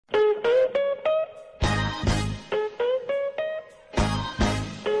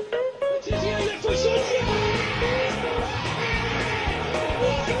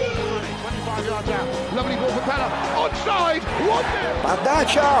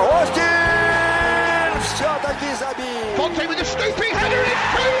Подача, Остин! Все-таки забил! Conte with a scooping header,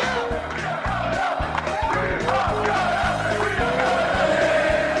 it's 2!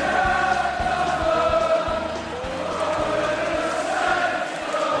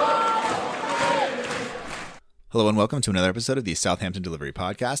 Hello and welcome to another episode of the Southampton Delivery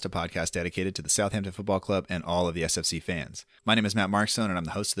Podcast, a podcast dedicated to the Southampton Football Club and all of the SFC fans. My name is Matt Markstone and I'm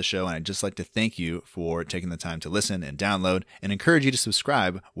the host of the show, and I'd just like to thank you for taking the time to listen and download and encourage you to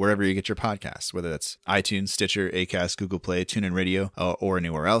subscribe wherever you get your podcasts, whether that's iTunes, Stitcher, Acast, Google Play, Tunein Radio, or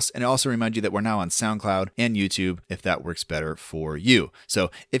anywhere else. And I also remind you that we're now on Soundcloud and YouTube if that works better for you.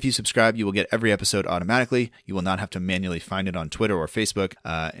 So if you subscribe, you will get every episode automatically. You will not have to manually find it on Twitter or Facebook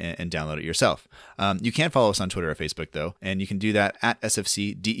and download it yourself. You can follow us on Twitter or Facebook, though, and you can do that at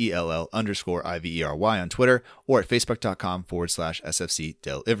SFCDELL_IVERY on Twitter or at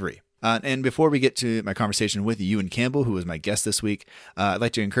facebook.com/SFCDelivery. And before we get to my conversation with Ewan Campbell, who was my guest this week, I'd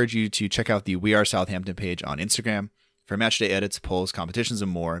like to encourage you to check out the We Are Southampton page on Instagram. For matchday edits, polls, competitions,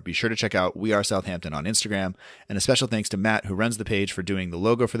 and more, be sure to check out We Are Southampton on Instagram. And a special thanks to Matt, who runs the page, for doing the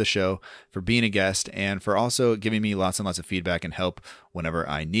logo for the show, for being a guest, and for also giving me lots and lots of feedback and help whenever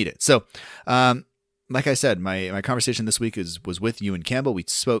I need it. So, like I said, my conversation this week was with Ewan Campbell. We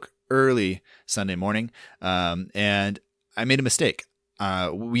spoke early Sunday morning, and I made a mistake.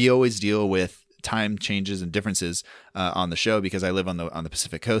 We always deal with time changes and differences on the show because I live on the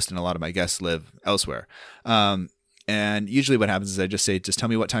Pacific Coast and a lot of my guests live elsewhere. And usually what happens is I just say, just tell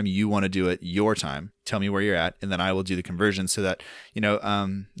me what time you want to do it, your time. Tell me where you're at, and then I will do the conversion so that,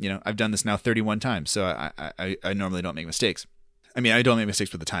 I've done this now 31 times, so I normally don't make mistakes. I mean, I don't make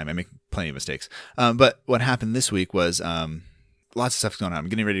mistakes with the time. I make plenty of mistakes. But what happened this week was lots of stuff going on. I'm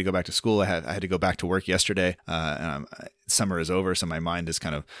getting ready to go back to school. I had to go back to work yesterday. Summer is over, so my mind is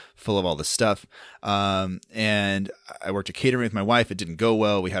kind of full of all this stuff. And I worked at catering with my wife. It didn't go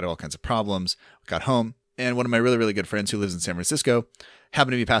well. We had all kinds of problems. Got home, and one of my really, really good friends who lives in San Francisco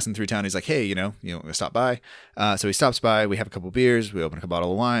happened to be passing through town. He's like, hey, stop by. So he stops by. We have a couple of beers. We open a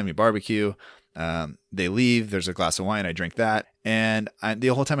bottle of wine. We barbecue. They leave. There's a glass of wine. I drink that. And the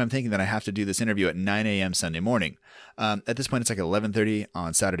whole time I'm thinking that I have to do this interview at 9 a.m. Sunday morning. At this point, it's like 11:30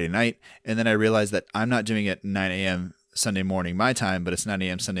 on Saturday night. And then I realized that I'm not doing it at 9 a.m. Sunday morning, my time, but it's 9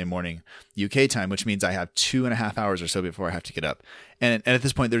 a.m. Sunday morning, UK time, which means I have 2.5 hours or so before I have to get up. And at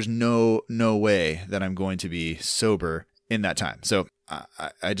this point, there's no way that I'm going to be sober in that time. So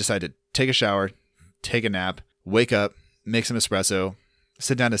I decided to take a shower, take a nap, wake up, make some espresso,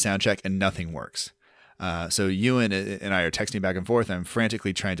 sit down to sound check, and nothing works. So Ewan and I are texting back and forth. I'm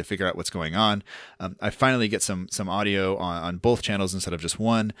frantically trying to figure out what's going on. I finally get some audio on both channels instead of just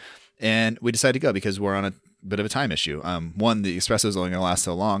one, and we decide to go because we're on a bit of a time issue. One, the espresso is only going to last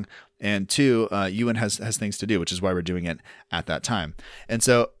so long, and two, Ewan has things to do, which is why we're doing it at that time. And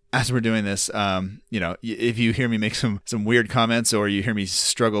so as we're doing this, if you hear me make some weird comments or you hear me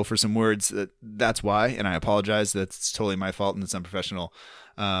struggle for some words, that's why, and I apologize. That's totally my fault and it's unprofessional.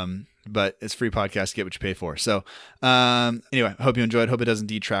 But it's free podcast, get what you pay for. So anyway, I hope you enjoyed. Hope it doesn't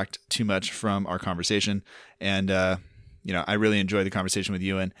detract too much from our conversation. And, I really enjoyed the conversation with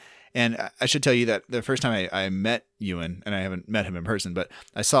Ewan. And I should tell you that the first time I met Ewan, and I haven't met him in person, but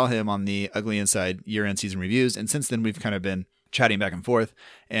I saw him on the Ugly Inside year-end season reviews. And since then, we've kind of been chatting back and forth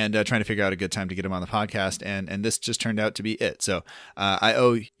and trying to figure out a good time to get him on the podcast. And this just turned out to be it. So I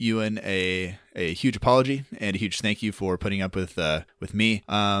owe Ewan a huge apology and a huge thank you for putting up with me.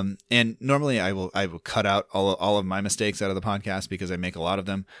 And normally I will cut out all of my mistakes out of the podcast because I make a lot of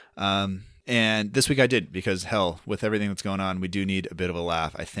them. And this week I did because, hell, with everything that's going on, we do need a bit of a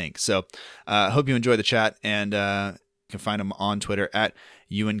laugh, I think. So I hope you enjoy the chat, and you can find him on Twitter at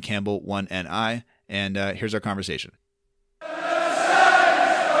Ewan Campbell 1NI. And here's our conversation.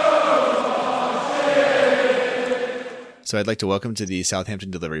 So I'd like to welcome to the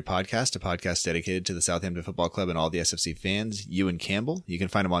Southampton Delivery Podcast, a podcast dedicated to the Southampton Football Club and all the SFC fans, Ewan Campbell. You can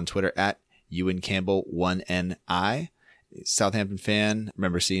find him on Twitter at Ewan Campbell 1NI. Southampton fan.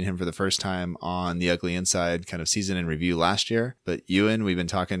 Remember seeing him for the first time on the Ugly Inside kind of season in review last year. But Ewan, we've been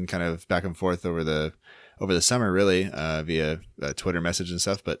talking kind of back and forth over the summer, really, via Twitter message and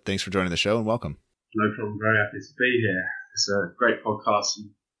stuff. But thanks for joining the show and welcome. No problem. Very happy to be here. It's a great podcast and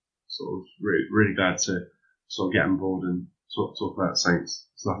sort of really glad to sort of get on board and talk about Saints.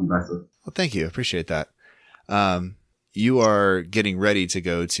 It's nothing better. Well, thank you. Appreciate that. You are getting ready to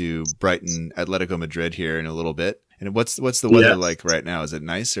go to Brighton Atletico Madrid here in a little bit. And what's the weather like right now? Is it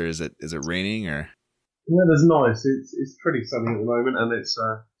nice or is it raining or? Yeah, it's nice. It's pretty sunny at the moment, and it's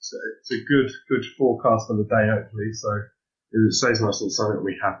a good forecast for the day hopefully. So if it stays nice and sunny, it'll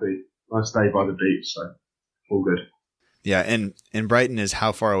be happy. Nice day by the beach, so all good. Yeah, and Brighton is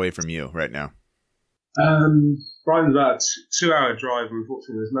how far away from you right now? Brighton's about a 2-hour drive, and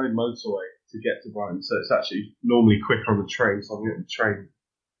unfortunately there's no motorway to get to Brighton, so it's actually normally quicker on the train, so I'm getting the train.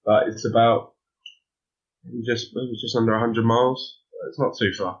 But it's about just under 100 miles. It's not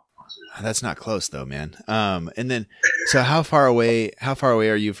too far. That's not close though, man. And then, so how far away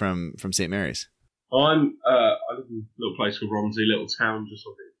are you from St. Mary's? I live in a little place called Romsey, little town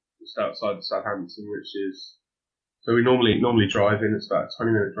just outside of Southampton, which is, so we normally drive in. It's about a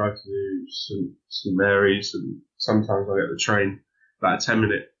 20-minute drive to St. Mary's, and sometimes I get the train, about a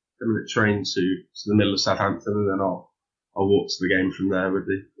 10-minute train to the middle of Southampton, and then I'll walk to the game from there with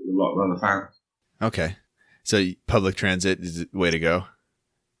a lot of other fans. Okay, so public transit is the way to go.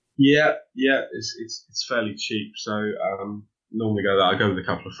 Yeah, it's fairly cheap. So normally I go with a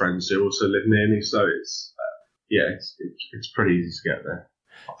couple of friends who also live near me. So it's pretty easy to get there.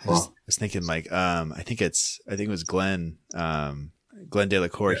 I was thinking like I think it was Glenn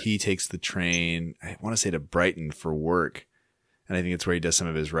Delacour. Yeah. He takes the train, I want to say, to Brighton for work, and I think it's where he does some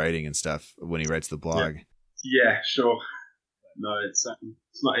of his writing and stuff when he writes the blog. Yeah, sure. No, it's not too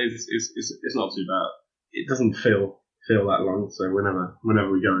bad. It doesn't feel that long, so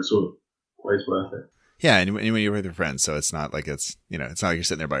whenever we go, it's always worth it. Yeah, and when you're with your friends, so it's not like it's not like you're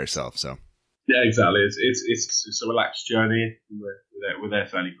sitting there by yourself. So yeah, exactly. It's a relaxed journey. We're there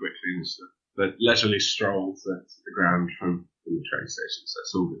fairly quickly. It's the leisurely stroll to the ground from the train station, so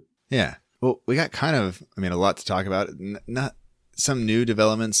it's all good. Yeah. Well, we got a lot to talk about. Not some new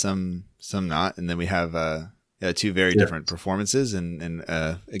developments, some not, and then we have two very different performances and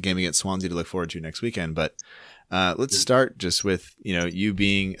a game against Swansea to look forward to next weekend. But let's start just with you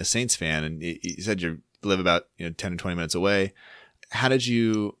being a Saints fan, and you said you live about 10 to 20 minutes away. How did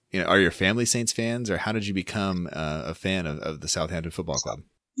you are your family Saints fans, or how did you become a fan of the Southampton Football Club?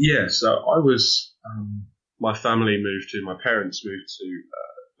 Yeah, so I was my parents moved to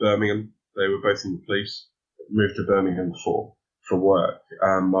Birmingham. They were both in the police. Moved to Birmingham for work.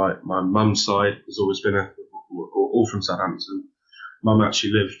 My mum's side has always been all from Southampton. Mum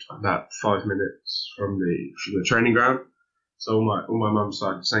actually lived about 5 minutes from the training ground. So all my mum's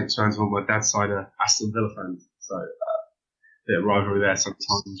side are Saints fans, and all my dad's side are Aston Villa fans. So bit of rivalry there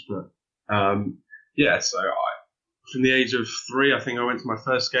sometimes, but so from the age of 3, I think I went to my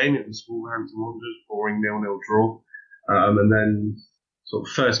first game. It was Wolverhampton Wanderers, boring 0-0 draw, and then sort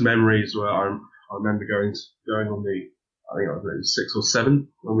of first memories where I remember going on I think I was maybe 6 or 7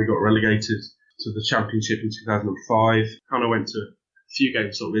 when we got relegated to the Championship in 2005. Kind of went to a few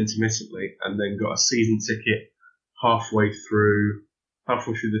games sort of intermittently, and then got a season ticket halfway through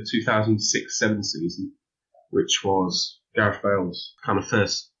the 2006-7 season, which was Gareth Bale's kind of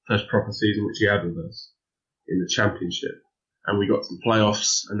first proper season which he had with us in the Championship. And we got to the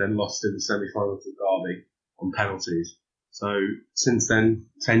playoffs and then lost in the semi-final to Derby on penalties. So since then,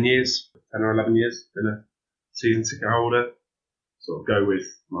 10 or 11 years, been a season ticket holder. Sort of go with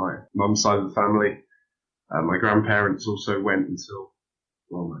my mum's side of the family. My grandparents also went until,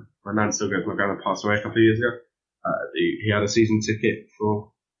 my nan still goes, my grandma passed away a couple of years ago. He had a season ticket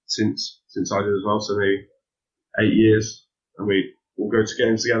since I did as well, so maybe 8 years, and we all go to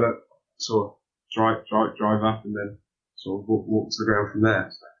games together, sort of drive up, and then sort of walk to the ground from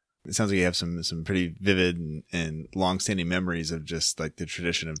there. So. It sounds like you have some pretty vivid and long-standing memories of just like the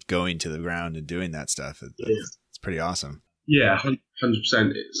tradition of going to the ground and doing that stuff. It's pretty awesome. Yeah, 100%.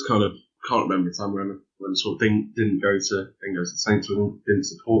 It's kind of, can't remember a time when sort of didn't go to Saints, didn't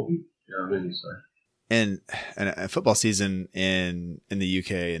support them. You know what I mean? So. And a football season in the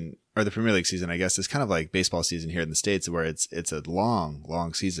UK or the Premier League season, I guess, is kind of like baseball season here in the States, where it's a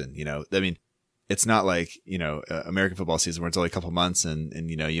long season. I mean, it's not like American football season where it's only a couple months and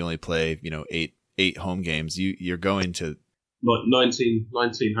you only play 8 home games. You're going to 19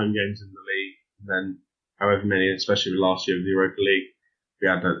 home games in the league, and then however many, especially last year with the Europa League, we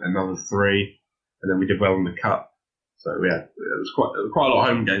had another 3, and then we did well in the cup. So yeah, it was quite a lot of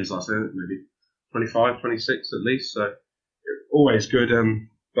home games last year, maybe 25, 26 at least. So always good,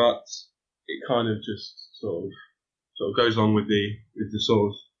 but it kind of just sort of goes on with the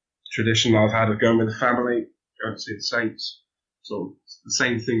sort of tradition I've had of going with the family, going to see the Saints. Sort of the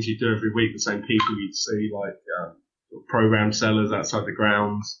same things you do every week, the same people you'd see, like sort of program sellers outside the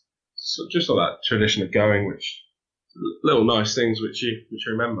grounds. So just all that tradition of going, which little nice things which you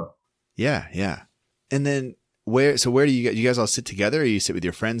remember. Yeah. And then where do you guys all sit together? Or you sit with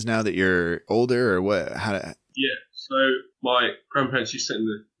your friends now that you're older, or what? Yeah. So my grandparents used to sit in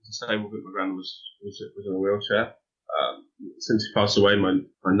the table, but my grandma was in a wheelchair. Since he passed away, my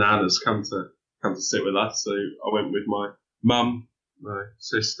nan has come to sit with us. So I went with my mum, my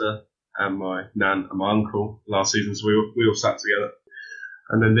sister, and my nan and my uncle last season, so we all sat together.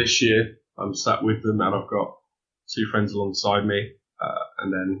 And then this year, I'm sat with them, and I've got 2 friends alongside me.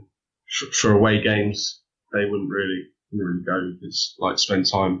 And then for away games, they wouldn't really go. It's like spend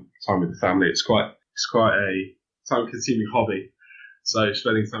time with the family. It's quite a time-consuming hobby. So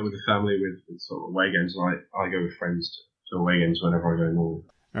spending time with the family with sort of away games, and I go with friends to away games whenever I go normally.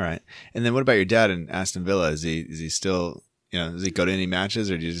 All right. And then what about your dad in Aston Villa? Is he still, does he go to any matches,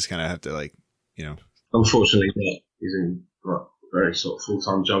 or do you just kind of have to Unfortunately, not. He's in a very sort of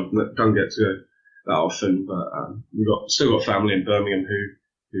full-time job. Don't get to go that often, but we've still got family in Birmingham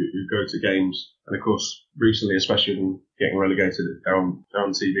who go to games. And of course, recently, especially when getting relegated, they're on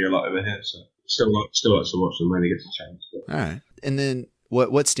TV a lot over here. So still like to watch them when they get a chance. But. All right. And then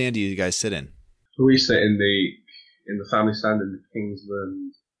what stand do you guys sit in? So we sit in the family stand in the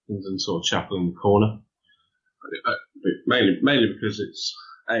Kingsland sort of chapel in the corner. Mainly because it's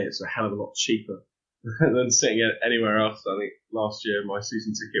a hell of a lot cheaper than sitting anywhere else. I think last year my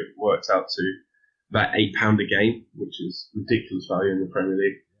season ticket worked out to about £8 a game, which is ridiculous value in the Premier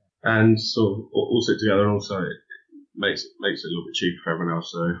League. And sort of all sit together, and also it makes it a little bit cheaper for everyone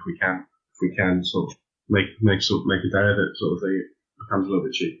else. So if we can sort of make a day of it, sort of thing, it becomes a little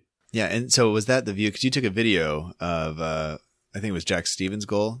bit cheaper. Yeah, and so was that the view? Because you took a video of I think it was Jack Stevens'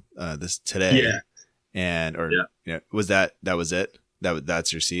 goal today. Yeah. And was that was it?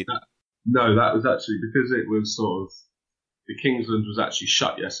 That's your seat? No, that was actually because it was sort of the Kingsland was actually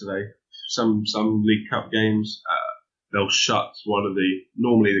shut yesterday. Some League Cup games, they'll shut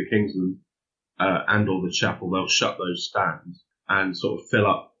normally the Kingsland and or the Chapel, they'll shut those stands and sort of fill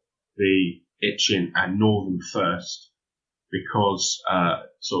up the Itchin and Northern first because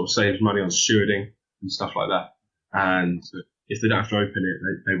sort of saves money on stewarding and stuff like that. And if they don't have to open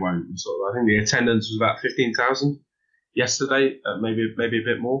it, they won't. And sort of, I think the attendance was about 15,000 yesterday, maybe a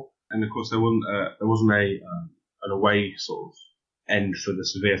bit more. And of course there wasn't an away sort of end for the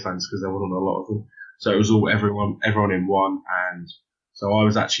Sevilla fans because there wasn't a lot of them. So it was all everyone in one. And so I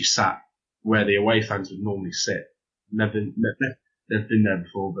was actually sat where the away fans would normally sit. They've been there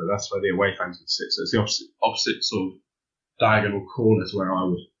before, but that's where the away fans would sit. So it's the opposite sort of diagonal corner to where I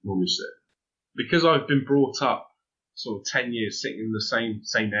would normally sit. Because I've been brought up sort of 10 years sitting in the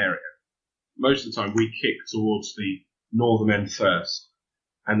same area, most of the time we kick towards the northern end first,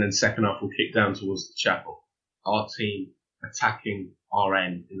 and then second half we'll kick down towards the Chapel. Our team attacking our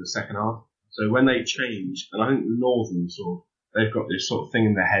end in the second half. So when they change, and I think the Northern they've got this sort of thing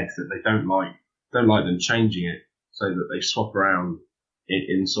in their head that they don't like them changing it so that they swap around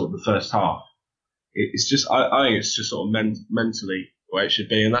in sort of the first half. It's just, I think it's just sort of mentally the way it should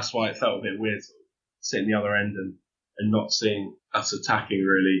be, and that's why it felt a bit weird sort of sitting the other end and not seeing us attacking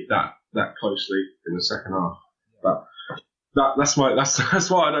really that closely in the second half. But that's why I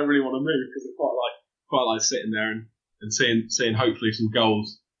don't really want to move, because I quite like sitting there and seeing hopefully some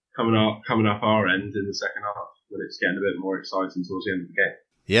goals coming up our end in the second half when it's getting a bit more exciting towards the end of the game.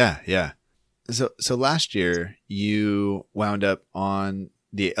 Yeah. So last year you wound up on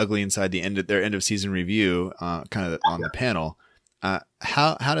the Ugly Inside their end of season review, kind of on the panel.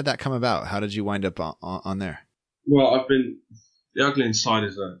 How did that come about? How did you wind up on there? Well, the Ugly Inside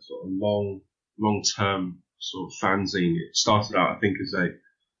is a sort of long-term sort of fanzine. It started out, I think, as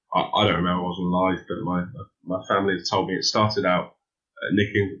I don't remember, I wasn't alive, but my family had told me it started out. Nick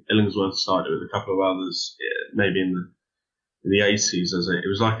Illingsworth started with a couple of others, maybe in the 80s. It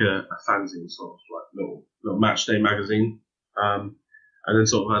was like a fanzine, sort of like little match day magazine. And then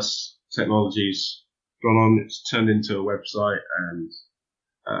sort of as technology's gone on, it's turned into a website and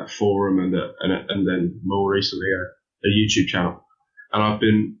a forum and then more recently a YouTube channel. And I've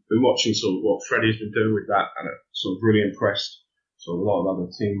been watching sort of what Freddie's been doing with that, and sort of really impressed. So a lot of other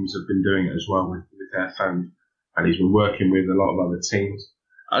teams have been doing it as well with their fans, and he's been working with a lot of other teams.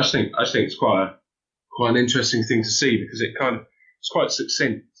 I just think it's quite an interesting thing to see, because it's quite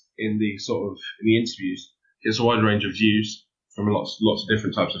succinct in the interviews. It's a wide range of views from lots of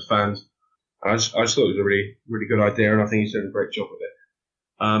different types of fans. And I just thought it was a really, really good idea, and I think he's doing a great job with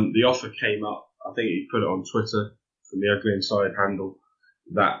it. The offer came up, I think he put it on Twitter from the Ugly Inside handle,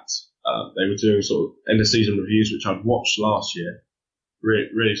 that they were doing sort of end of season reviews, which I'd watched last year.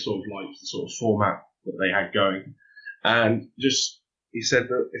 Really sort of liked the sort of format that they had going. And just, he said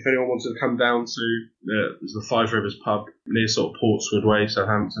that if anyone wanted to come down to the Five Rivers pub near sort of Portswood Way,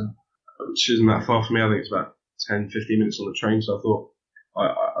 Southampton, which isn't that far from me, I think it's about 10, 15 minutes on the train, so I thought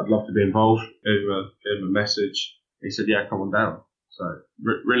I'd love to be involved. Gave him a message. He said, yeah, come on down. So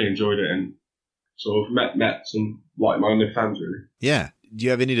really enjoyed it, and sort of met some like-minded fans, really. Yeah. Do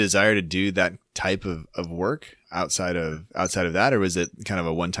you have any desire to do that type of work outside of that, or was it kind of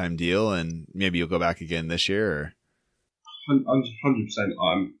a one-time deal and maybe you'll go back again this year? Or? 100%.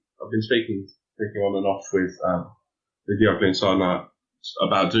 I've been speaking on and off with the Ugly and Silent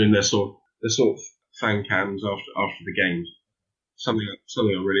about doing their sort of fan cams after the games. Something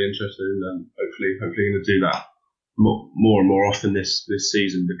I'm really interested in, and hopefully going to do that more and more often this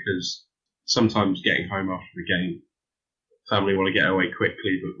season, because sometimes getting home after the game, family want to get away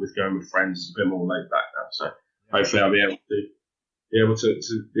quickly, but with going with friends, it's a bit more laid back now. So hopefully I'll be able to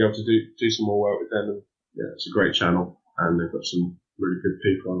do some more work with them. And yeah, it's a great channel, and they've got some really good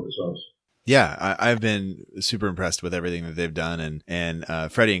people on it as well. So. Yeah, I've been super impressed with everything that they've done, and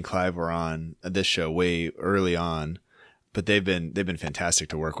Freddie and Clive were on this show way early on, but they've been fantastic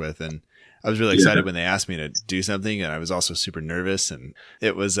to work with, and I was really excited when they asked me to do something, and I was also super nervous, and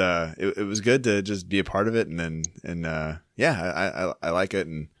it was good to just be a part of it, I like it,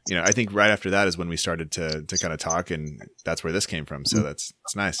 and I think right after that is when we started to kind of talk, and that's where this came from, so it's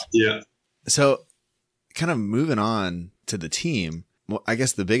nice. Yeah. So, kind of moving on to the team. Well, I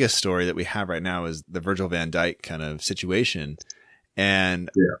guess the biggest story that we have right now is the Virgil van Dijk kind of situation. And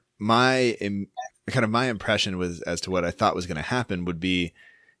my impression was as to what I thought was going to happen would be,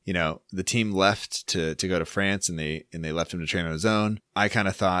 the team left to go to France and they left him to train on his own. I kind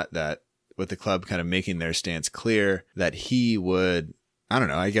of thought that with the club kind of making their stance clear that he would, I don't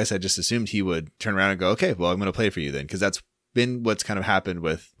know, I guess I just assumed he would turn around and go, okay, well, I'm going to play for you then. Cause that's been what's kind of happened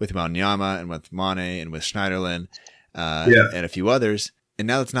with Wanyama and with Mane and with Schneiderlin. And a few others, and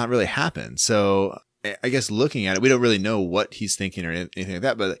now that's not really happened. So I guess looking at it, we don't really know what he's thinking or anything like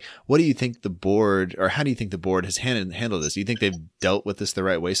that, but what do you think the board, or how do you think the board has handled this? Do you think they've dealt with this the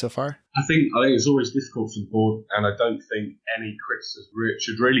right way so far? I think it's always difficult for the board, and I don't think any criticism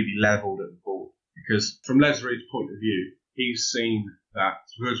should really be levelled at the board, because from Les Reed's point of view, he's seen that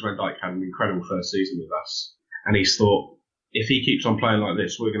Virgil van Dijk had an incredible first season with us, and he's thought, if he keeps on playing like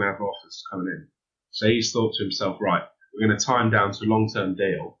this, we're going to have offers coming in. So he's thought to himself, right, we're going to tie him down to a long-term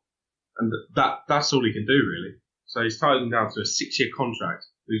deal. And that's all he can do, really. So he's tied him down to a 6-year contract,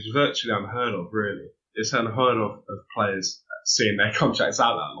 which is virtually unheard of, really. It's unheard of players seeing their contracts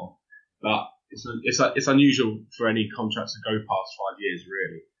out that long. But it's unusual for any contract to go past 5 years,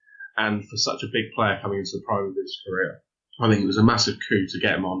 really. And for such a big player coming into the prime of his career, I think it was a massive coup to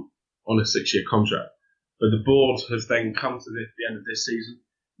get him on a 6-year contract. But the board have then come to the end of this season,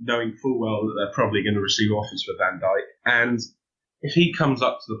 knowing full well that they're probably going to receive offers for Van Dijk. And if he comes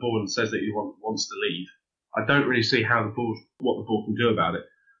up to the board and says that he wants to leave, I don't really see what the board can do about it.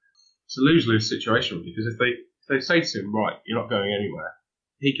 It's a lose-lose situation, because if they say to him, right, you're not going anywhere,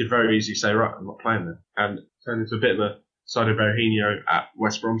 he could very easily say, right, I'm not playing then, and turn into a bit of a Saido Berahino at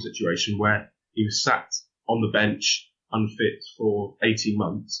West Brom situation where he was sat on the bench, unfit for 18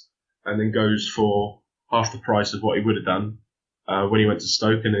 months, and then goes for half the price of what he would have done when he went to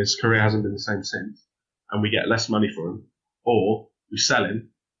Stoke, and his career hasn't been the same since, and we get less money for him, or we sell him,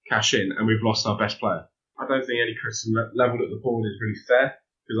 cash in, and we've lost our best player. I don't think any criticism levelled at the board is really fair,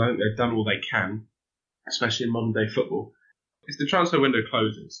 because I think they've done all they can, especially in modern day football. If the transfer window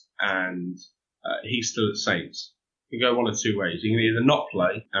closes and he's still at Saints, he can go one of two ways. He can either not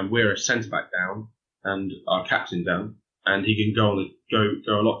play, and we're a centre back down and our captain down, and he can go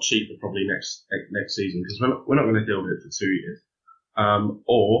a lot cheaper probably next season, because we're not going to deal with it for 2 years.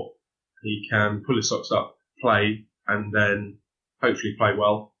 Or he can pull his socks up, play, and then hopefully play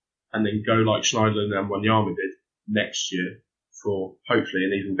well, and then go like Schneiderlin and Wanyama did next year for hopefully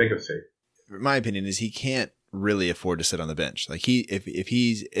an even bigger fee. My opinion is he can't really afford to sit on the bench. Like if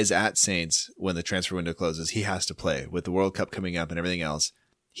he is at Saints when the transfer window closes, he has to play. With the World Cup coming up and everything else,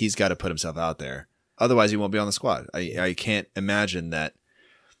 he's got to put himself out there. Otherwise, he won't be on the squad. I can't imagine that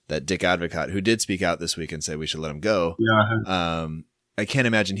Dick Advocaat, who did speak out this week and say we should let him go. Yeah. I can't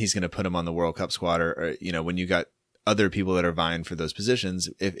imagine he's going to put him on the World Cup squad, or when you got other people that are vying for those positions,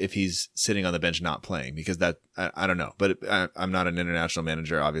 if he's sitting on the bench not playing, because that I don't know. But I'm not an international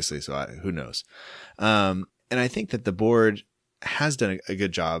manager, obviously, so who knows? And I think that the board has done a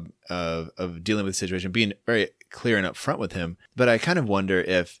good job of dealing with the situation, being very clear and upfront with him. But I kind of wonder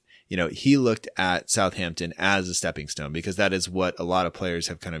if he looked at Southampton as a stepping stone, because that is what a lot of players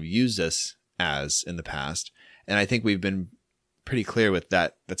have kind of used us as in the past. And I think we've been pretty clear with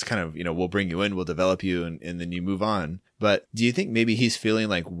that. That's kind of, we'll bring you in, we'll develop you, and then you move on. But do you think maybe he's feeling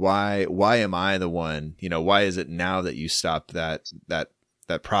like, why am I the one, why is it now that you stop that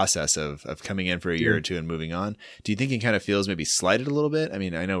process of coming in for a year or two and moving on? Do you think he kind of feels maybe slighted a little bit? I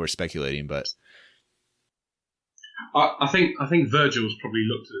mean, I know we're speculating, but I think Virgil's probably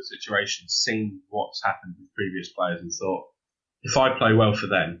looked at the situation, seen what's happened with previous players, and thought, if I play well for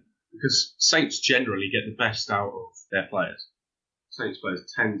them, because Saints generally get the best out of their players. Saints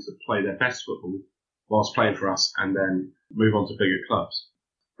players tend to play their best football whilst playing for us and then move on to bigger clubs.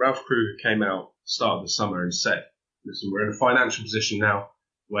 Ralph Kruger came out start of the summer and said, listen, we're in a financial position now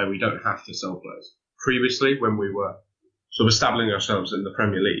where we don't have to sell players. Previously, when we were sort of establishing ourselves in the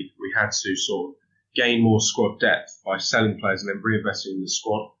Premier League, we had to sort of gain more squad depth by selling players and then reinvesting in the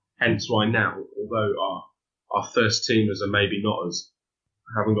squad. Hence why now, although our first teamers are maybe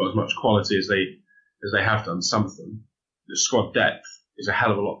haven't got as much quality as they have done, some of them, the squad depth is a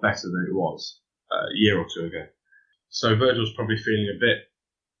hell of a lot better than it was a year or two ago. So Virgil's probably feeling a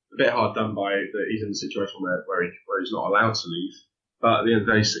bit hard done by that he's in a situation where he's not allowed to leave. But at the end of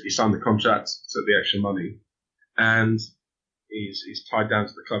the day, he signed the contract, took the extra money, and he's tied down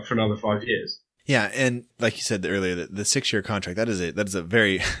to the club for another 5 years. Yeah, and like you said earlier, the 6-year contract, that is a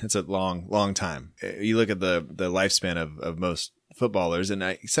very it's a long time. You look at the lifespan of most footballers,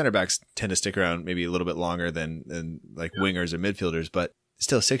 and center backs tend to stick around maybe a little bit longer than like wingers or midfielders, but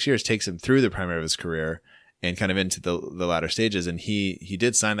still 6 years takes him through the prime of his career and kind of into the latter stages. And he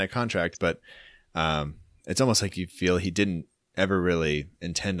did sign that contract, but it's almost like you feel he didn't ever really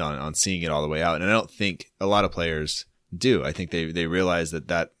intend on seeing it all the way out. And I don't think a lot of players do. I think they realize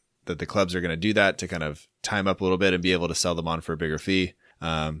that the clubs are going to do that to kind of time up a little bit and be able to sell them on for a bigger fee.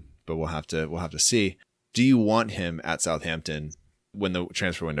 But we'll have to see. Do you want him at Southampton when the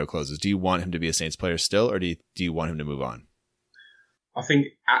transfer window closes? Do you want him to be a Saints player still, or do you want him to move on? I think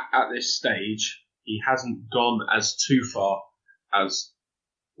at this stage, he hasn't gone as too far as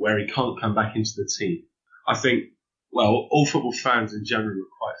where he can't come back into the team. I think, well, all football fans in general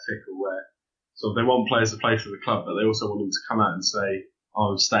are quite fickle, where so they want players to play for the club, but they also want them to come out and say,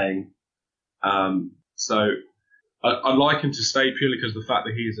 oh, I'm staying. So I like him to stay purely because of the fact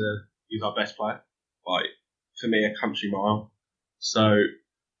that he's our best player. Like, for me, a country mile. So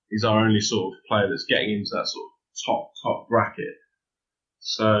he's our only sort of player that's getting into that sort of top bracket.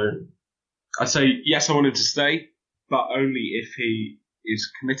 So I say, yes, I want him to stay, but only if he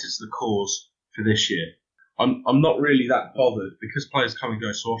is committed to the cause for this year. I'm not really that bothered because players come and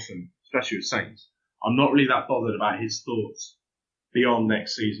go so often, especially with Saints. I'm not really that bothered about his thoughts beyond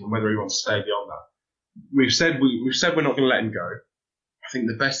next season, whether he wants to stay beyond that. We've said we're not going to let him go. I think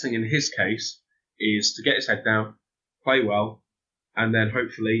the best thing in his case is to get his head down, play well, and then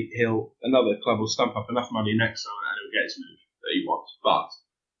hopefully another club will stump up enough money next summer and he'll get his move that he wants. But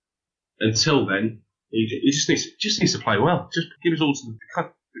until then, he just needs to play well. Just give his all to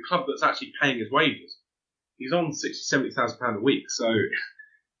the club that's actually paying his wages. He's on £60,000-70,000 a week, so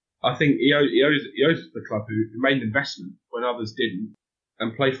I think he owes the club who made an investment when others didn't,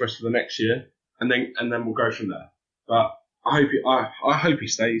 and play for us for the next year, and then we'll go from there. But I hope he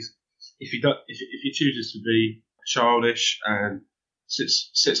stays. If he chooses to be childish and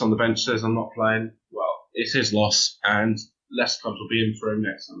sits on the bench, says I'm not playing, well, it's his loss, and less clubs will be in for him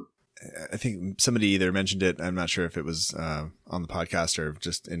next summer. I think somebody either mentioned it, I'm not sure if it was on the podcast or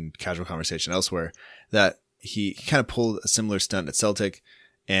just in casual conversation elsewhere, that he kind of pulled a similar stunt at Celtic,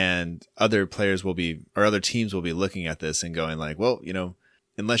 and other teams will be looking at this and going like, well,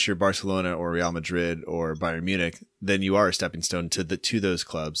 unless you're Barcelona or Real Madrid or Bayern Munich, then you are a stepping stone to those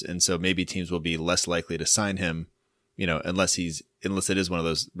clubs. And so maybe teams will be less likely to sign him, unless it is one of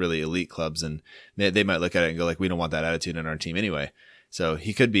those really elite clubs, and they might look at it and go like, we don't want that attitude in our team anyway. So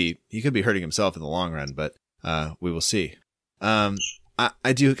he could be hurting himself in the long run, but we will see.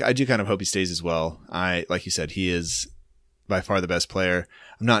 I do kind of hope he stays as well. Like you said, he is by far the best player.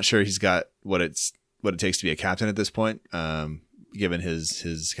 I'm not sure he's got what it takes to be a captain at this point, given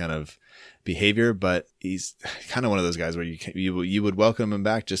his kind of behavior, but he's kind of one of those guys where you would welcome him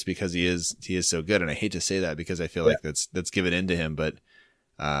back just because he is so good. And I hate to say that because I feel like that's given into him, but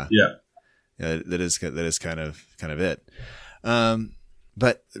that is kind of it.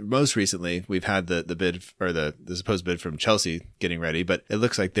 But most recently, we've had the bid or the supposed bid from Chelsea getting ready, but it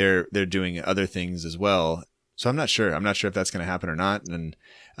looks like they're doing other things as well. So I'm not sure if that's going to happen or not. And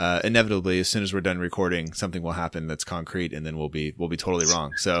inevitably, as soon as we're done recording, something will happen that's concrete, and then we'll be totally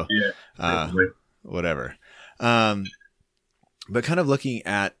wrong. So whatever. But kind of looking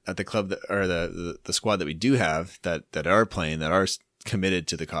at the club or the squad that we do have that are playing, that are committed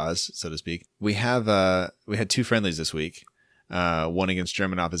to the cause, so to speak. We had two friendlies this week. One against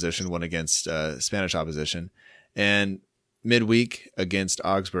German opposition, one against Spanish opposition. And midweek against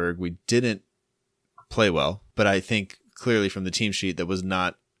Augsburg, we didn't play well, but I think clearly from the team sheet that was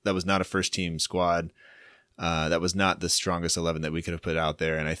not a first team squad. That was not the strongest 11 that we could have put out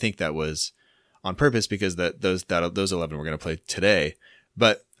there. And I think that was on purpose because those 11 were going to play today.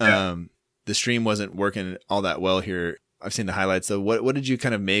 But the stream wasn't working all that well here I've seen the highlights. So what did you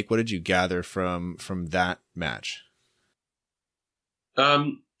kind of make? What did you gather from that match?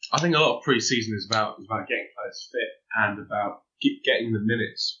 I think a lot of pre-season is about getting players fit and about getting the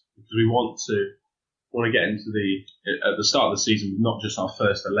minutes, because we want to get into at the start of the season, not just our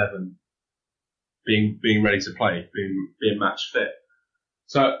first 11 being ready to play, being match fit.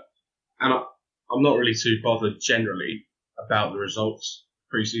 So, and I'm not really too bothered generally about the results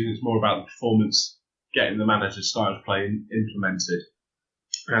pre-season. It's more about the performance, getting the manager's style of play implemented,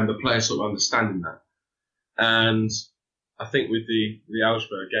 and the players sort of understanding that. And I think with the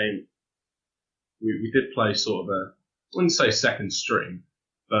Augsburg game, we did play sort of I wouldn't say second string,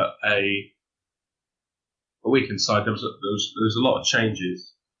 but a weakened side. There was a lot of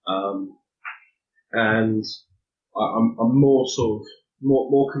changes, and I'm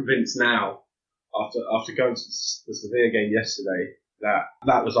more convinced now after going to the Sevilla game yesterday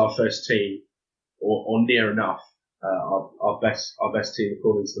that was our first team or near enough our best team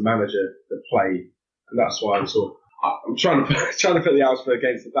according to the manager that played, and that's why I'm trying to put the Augsburg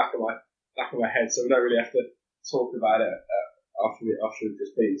game to the back of my head, so we don't really have to talk about it after we've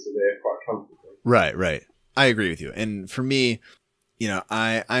just beaten Sevilla quite comfortably. Right. I agree with you. And for me,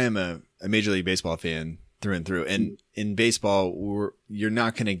 I am a Major League Baseball fan through and through. And in baseball, you're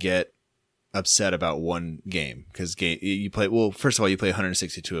not going to get upset about one game because you play. Well, first of all, you play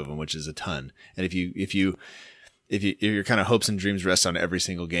 162 of them, which is a ton. And if your kind of hopes and dreams rest on every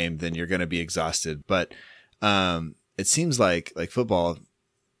single game, then you're going to be exhausted. But it seems like football,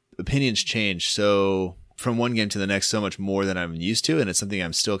 opinions change so from one game to the next so much more than I'm used to, and it's something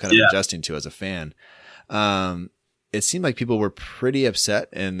I'm still kind of adjusting to as a fan. It seemed like people were pretty upset,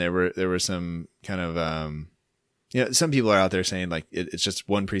 and there were some kind of some people are out there saying like it's just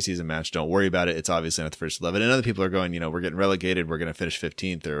one preseason match, don't worry about it, it's obviously not the first 11, and other people are going, we're getting relegated, we're going to finish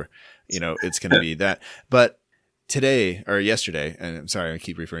 15th, or it's going to be that. But today or yesterday, and I'm sorry I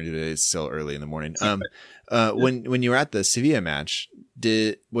keep referring to today, it's still early in the morning. When you were at the Sevilla match,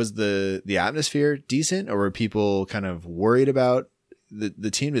 was the atmosphere decent, or were people kind of worried about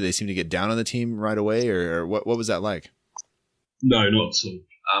the team? Did they seem to get down on the team right away, or what was that like? No, not at all.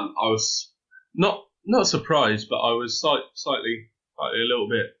 I was not surprised, but I was slightly a little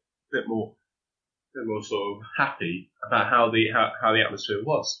bit more sort of happy about how the atmosphere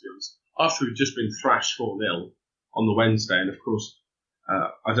was. To be honest, after we'd just been thrashed 4-0 on the Wednesday, and of course,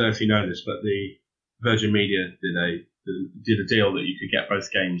 I don't know if you know this, but the Virgin Media did a deal that you could get both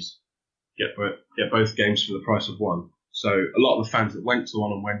games for the price of one. So a lot of the fans that went to the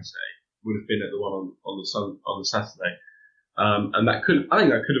one on Wednesday would have been at the one on the Saturday, and I think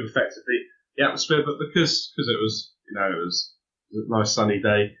that could have affected the atmosphere. But because it was it was a nice sunny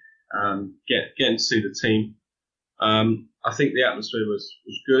day, getting to see the team, I think the atmosphere was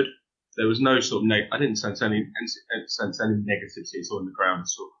good. There was no sort of I didn't sense any negativity at all in the ground.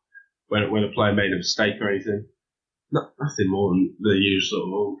 So when a player made a mistake or anything, nothing more than the usual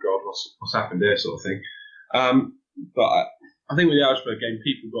oh god, what's happened here sort of thing. But I think with the Augsburg game,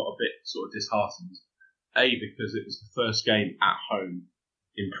 people got a bit sort of disheartened. Because it was the first game at home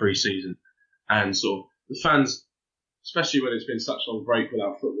in pre-season, and sort of the fans, especially when it's been such a long break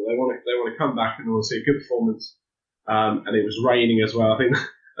without football, they want to come back and they want to see a good performance. And it was raining as well. I think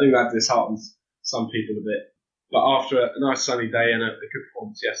that disheartens some people a bit. But after a nice sunny day and a good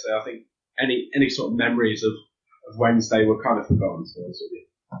performance yesterday, I think any sort of memories of Wednesday were kind of forgotten. To be honest with you.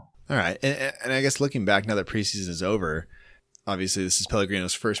 All right. And I guess looking back now that preseason is over, obviously this is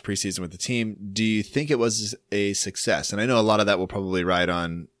Pellegrino's first preseason with the team. Do you think it was a success? And I know a lot of that will probably ride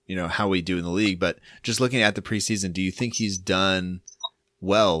on, how we do in the league, but just looking at the preseason, do you think he's done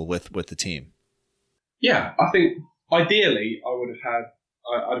well with the team? Yeah, I think ideally I'd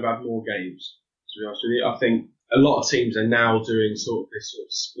have had more games, to be honest with you. I think a lot of teams are now doing sort of this sort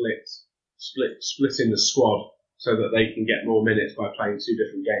of splitting the squad so that they can get more minutes by playing two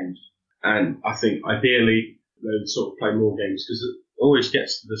different games. And I think ideally they would sort of play more games, because it always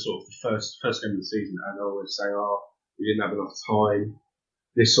gets to the sort of the first game of the season and they're always saying, we didn't have enough time,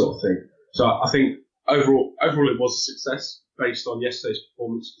 this sort of thing. So I think overall it was a success based on yesterday's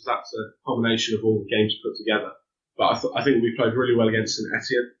performance, because that's a combination of all the games put together. But I think we played really well against St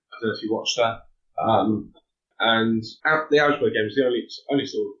Etienne. I don't know if you watched that. And the Augsburg game is the only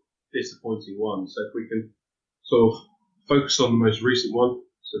sort of disappointing one. So if we can sort of focus on the most recent one,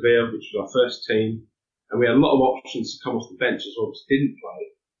 Sevilla, which was our first team, and we had a lot of options to come off the bench as well, which didn't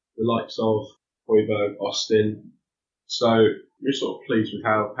play, the likes of Højbjerg, Austin. So we're sort of pleased with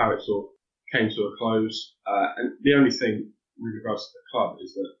how it sort of came to a close. And the only thing with regards to the club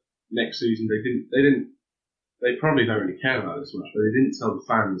is that next season they probably don't really care about this much, but they didn't tell the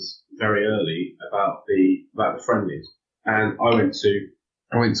fans very early about the friendlies. And I went to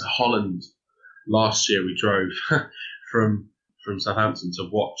Holland last year. We drove from Southampton to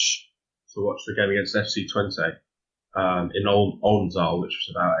watch the game against FC Twente in Oldenzaal, which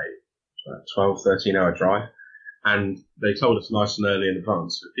was about a 12, 13-hour drive. And they told us nice and early in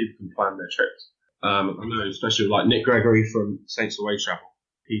advance so people can plan their trips. I know, especially like Nick Gregory from Saints Away Travel,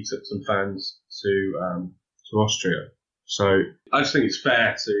 he took some fans to Austria. So I just think it's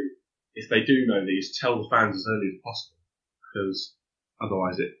fair to, if they do know these, tell the fans as early as possible, because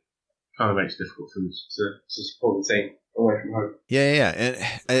otherwise it kind of makes it difficult for them to support the team away from home. Yeah. And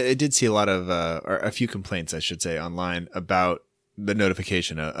I did see a lot of, or a few complaints, I should say, online about the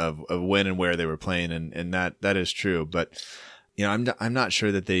notification of when and where they were playing, and that is true. But I'm not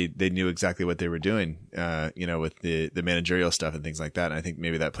sure that they knew exactly what they were doing, with the managerial stuff and things like that. And I think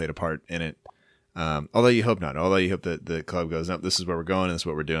maybe that played a part in it. Although you hope not. Although you hope that the club goes, no, this is where we're going, and this is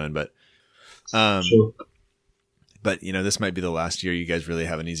what we're doing. But, Sure. But this might be the last year you guys really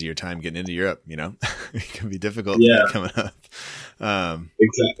have an easier time getting into Europe. It can be have coming up.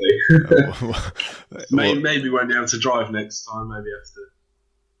 Exactly. Maybe won't be able to drive next time.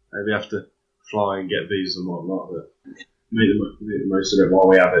 Maybe have to fly and get visas and whatnot. But make the most of it while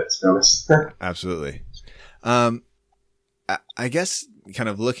we have it, to be honest. Absolutely. I guess kind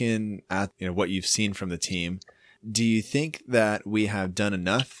of looking at what you've seen from the team, do you think that we have done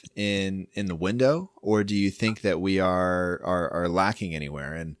enough in the window, or do you think that we are lacking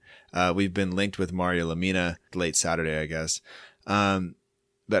anywhere? And we've been linked with Mario Lemina late Saturday, I guess.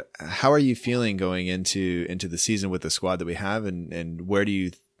 But how are you feeling going into the season with the squad that we have, and where do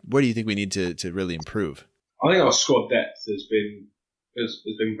you think we need to really improve? I think our squad depth has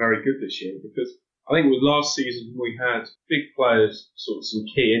been very good this year, because I think with last season we had big players, sort of some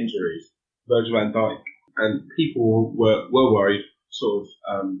key injuries, Virgil van Dijk, and people were worried, sort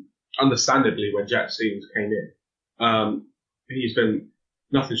of understandably, when Jack Stevens came in. He's been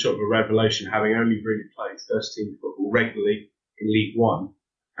nothing short of a revelation, having only really played first team football regularly in League One,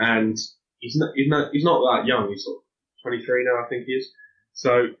 and he's not that young. He's sort of 23 now, I think he is.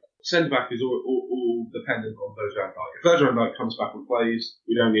 So centre back is all dependent on Virgil van Dijk. If Virgil van Dijk comes back and plays,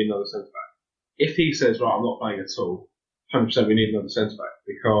 we don't need another centre back. If he says, right, I'm not playing at all, 100% we need another centre back,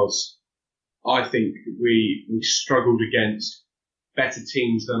 because I think we struggled against better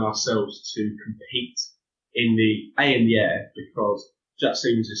teams than ourselves to compete in the air, because Jack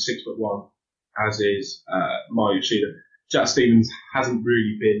Stevens is 6'1", as is Mario Yoshida. Jack Stevens hasn't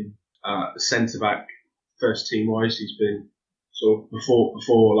really been centre back first team wise. He's been sort of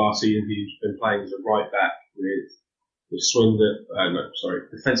before last season. He's been playing as a right back with Swindon.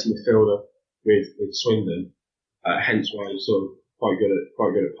 Defensive midfielder with Swindon. Hence why he's sort of quite good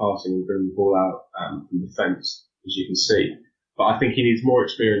at passing and bringing the ball out from defence, as you can see. But I think he needs more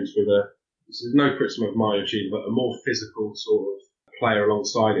experience with this is no criticism of Mario Yoshida, but a more physical sort of player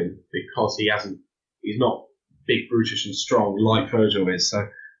alongside him, because he's not big, brutish and strong like Virgil is. So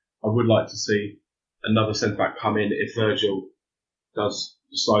I would like to see another centre back come in if Virgil does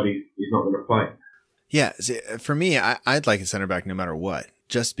decide he's not going to play. Yeah, see, for me, I'd like a centre back no matter what,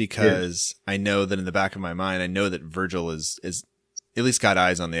 just because I know that in the back of my mind, I know that Virgil is at least got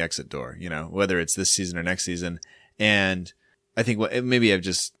eyes on the exit door, whether it's this season or next season. And I think maybe I've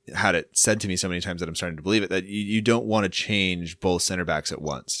just had it said to me so many times that I'm starting to believe it, that you don't want to change both center backs at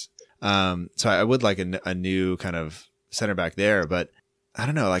once. So I would like a new kind of center back there, but I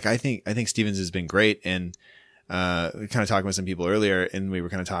don't know. Like I think Stevens has been great, and we kind of talking with some people earlier, and we were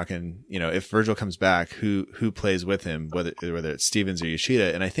kind of talking, if Virgil comes back, who plays with him, whether it's Stevens or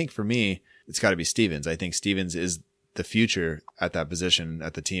Yoshida. And I think for me, it's got to be Stevens. I think Stevens is the future at that position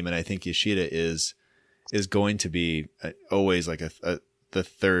at the team, and I think Yoshida is going to be always like the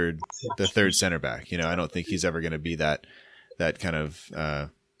third center back. I don't think he's ever going to be that kind of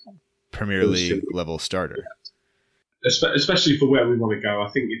Premier League level starter. Especially for where we want to go. I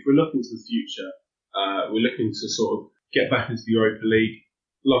think if we're looking to the future, we're looking to sort of get back into the Europa League.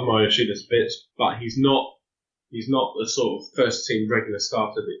 Love Mario Yoshida's bits, but he's not the sort of first team regular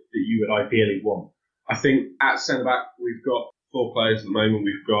starter that you would ideally want. I think at centre back we've got 4 players at the moment.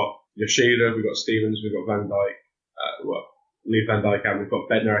 We've got Yoshida, we've got Stevens, we've got Van Dijk. Leave Van Dijk out. We've got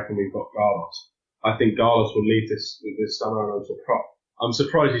Bednarek and we've got Garlos. I think Garlos will leave this summer and I'm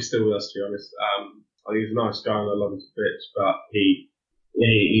surprised he's still with us, to be honest. I think he's a nice guy and I love him to bits, but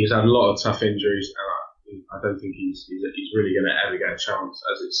he's had a lot of tough injuries, and I don't think he's really going to ever get a chance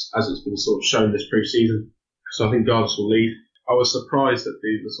as it's been sort of shown this pre-season. So I think Garlos will leave. I was surprised at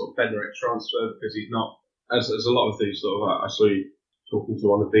the sort of Bednarek transfer, because he's not, as a lot of these sort of, I saw you talking to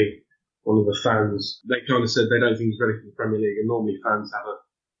one of the fans. They kind of said they don't think he's ready for the Premier League, and normally fans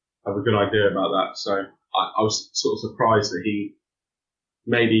have a good idea about that. So I was sort of surprised that he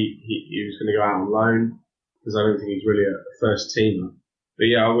was going to go out on loan, because I don't think he's really a first teamer. But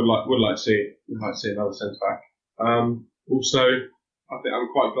yeah, I would like to see another centre back. Also, I think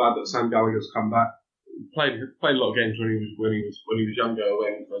I'm quite glad that Sam Gallagher's come back. He played a lot of games when he was younger,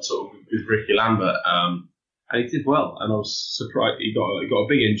 when sort of with Ricky Lambert, and he did well. And I was surprised he got a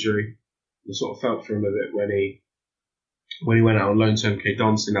big injury. I sort of felt for him a bit when he went out on loan to MK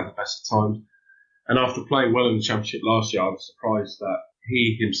Dons, didn't have the best of times. And after playing well in the Championship last year, I was surprised that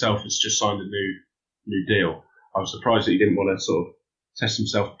he himself has just signed a new deal. I was surprised that he didn't want to sort of test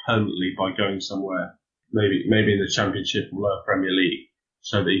himself permanently by going somewhere, maybe in the Championship or lower Premier League,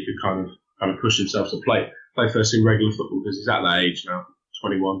 so that he could kind of push himself to play first in regular football, because he's at that age now,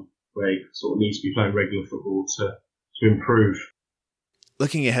 21, where he sort of needs to be playing regular football to improve.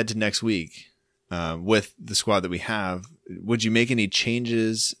 Looking ahead to next week, with the squad that we have, would you make any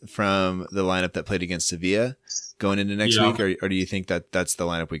changes from the lineup that played against Sevilla going into next week, or do you think that that's the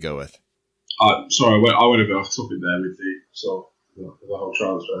lineup we go with? Sorry, I went a bit off topic there with the whole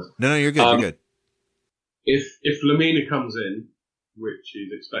transfer. No, you're good. You're good. If Lamina comes in, which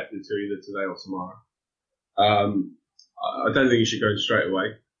he's expected to either today or tomorrow, I don't think he should go in straight away.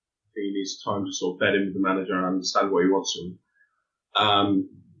 I think he needs time to sort of bed in with the manager and understand what he wants from him.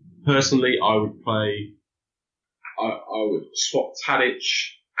 Personally, I would swap Tadic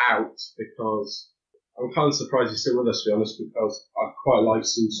out, because I'm kind of surprised he's still with us, to be honest, because I quite like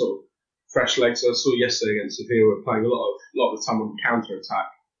some sort of fresh legs. I saw yesterday against Sevilla, we're playing a lot of the time on counter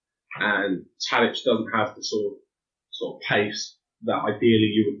attack, and Tadic doesn't have the sort of pace that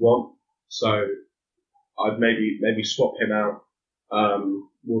ideally you would want. So I'd maybe swap him out.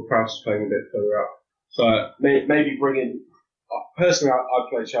 Ward-Prowse playing a bit further up. So maybe bring in. Personally, I'd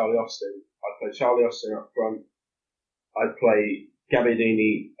play Charlie Austin. I'd play Charlie Austin up front. I'd play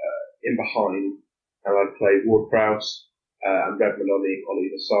Gabbiadini in behind, and I'd play Ward-Prowse and Redmond on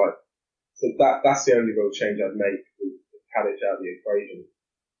either side. So that's the only real change I'd make with Tadic out of the equation.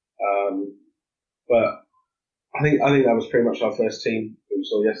 But I think that was pretty much our first team that we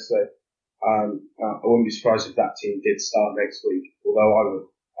saw yesterday. I wouldn't be surprised if that team did start next week. Although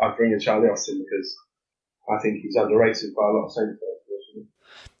I'd bring in Charlie Austin, because I think he's underrated by a lot of Saints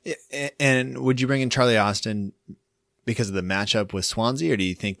players. And would you bring in Charlie Austin because of the matchup with Swansea, or do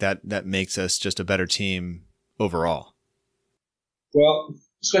you think that makes us just a better team overall? Well,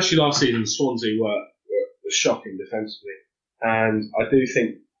 especially last season, Swansea were shocking defensively, and I think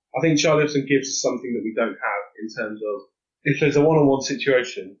Charlie Austin gives us something that we don't have in terms of, if there's a one-on-one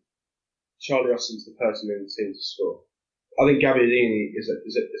situation, Charlie Austin's the person in the team to score. I think Gabbiadini is a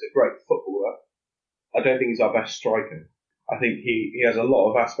great footballer. I don't think he's our best striker. I think he has a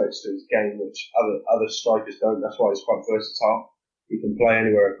lot of aspects to his game which other strikers don't. That's why he's quite versatile. He can play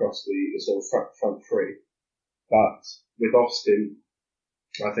anywhere across the sort of front three. But with Austin,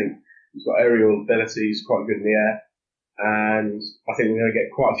 I think he's got aerial ability. He's quite good in the air, and I think we're going to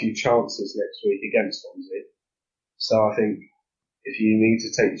get quite a few chances next week against Swansea. So I think if you need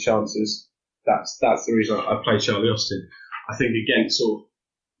to take the chances, that's the reason I play Charlie Austin. I think against sort of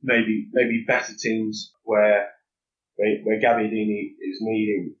maybe better teams where Gabbiadini is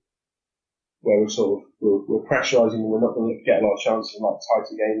needing, where we're pressurising and we're not going to get a lot of chances in like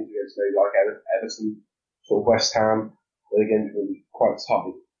tighter games against maybe like Everton, sort of West Ham, where the games will be quite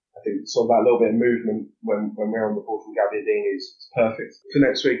tight. I think sort of that little bit of movement when we're on the ball from Gabbiadini is perfect for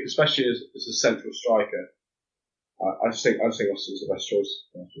next week, especially as a central striker. I just think Austin's the best choice.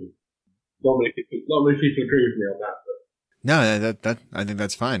 Not many people agree with me on that. But. No, that I think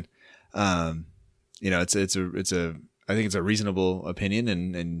that's fine. I think it's a reasonable opinion,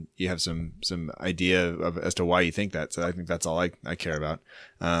 and you have some idea as to why you think that. So I think that's all I care about.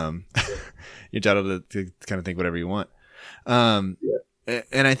 You're entitled to kind of think whatever you want. And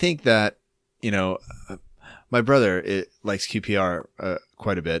I think that, my brother likes QPR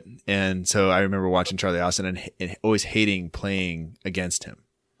quite a bit, and so I remember watching Charlie Austin and always hating playing against him.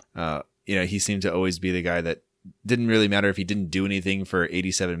 He seemed to always be the guy that didn't really matter if he didn't do anything for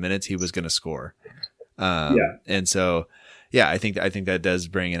 87 minutes, he was going to score. And so, I think that does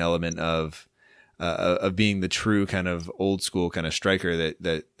bring an element of being the true kind of old school kind of striker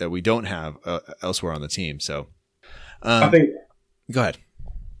that we don't have elsewhere on the team. So, I think. Go ahead.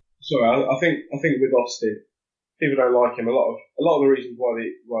 Sorry, I think with Austin, people don't like him. A lot of the reasons why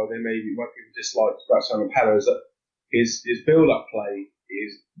people dislike Graziano Pella is that his build-up play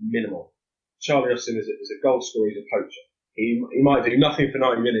is minimal. Charlie Austin is a goal scorer. He's a poacher. He might do nothing for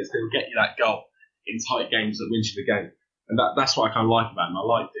 90 minutes, but he'll get you that goal in tight games that wins you the game. And that's what I kind of like about him. I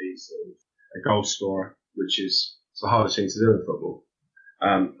like that he's a goal scorer, which is the hardest thing to do in football.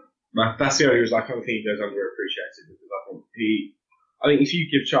 That's the only reason I kind of think he goes underappreciated, because I think if you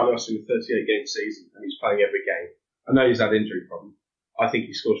give Charlie Austin a 38-game season and he's playing every game, I know he's had injury problems. I think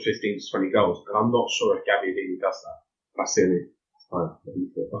he scored 15 to 20 goals, and I'm not sure if Gabbiadini does that. That's the only time that he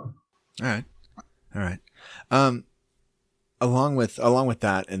thought that. All right. Along with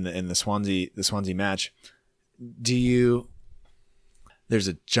that in the Swansea match, there's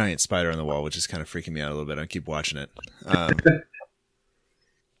a giant spider on the wall, which is kind of freaking me out a little bit. I keep watching it.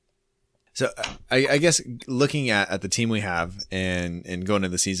 So I guess looking at the team we have and going into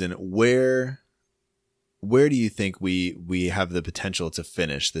the season, where do you think we have the potential to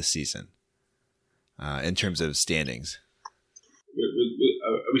finish this season in terms of standings?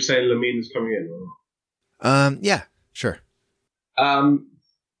 Are we saying Lamina's coming in? Or? Yeah, sure.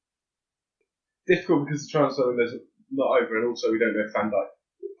 Difficult because the transfer window's not over, and also we don't know if Van Dijk.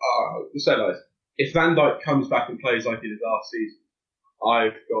 Let's say like, if Van Dijk comes back and plays like he did last season,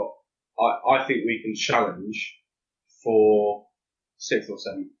 I think we can challenge for 6th or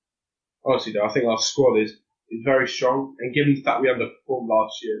 7th. Honestly, though, I think our squad is very strong, and given the fact we underperformed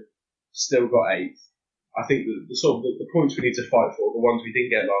last year, still got 8th. I think the points we need to fight for, the ones we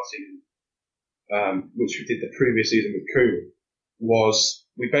didn't get last season, which we did the previous season with Koeman, was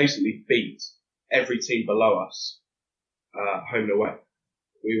we basically beat every team below us home and away.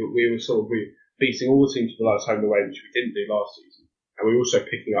 We were beating all the teams below us home and away, which we didn't do last season, and we were also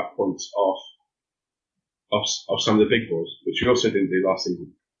picking up points off some of the big boys, which we also didn't do last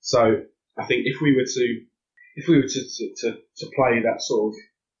season. So I think if we were to play that sort of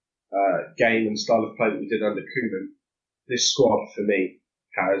game and style of play that we did under Koeman, this squad for me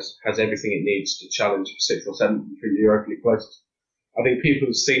has everything it needs to challenge for 6th or 7th for the Europa League places. I think people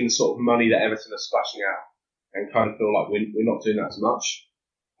have seen the sort of money that Everton are splashing out and kind of feel like we're not doing that as much.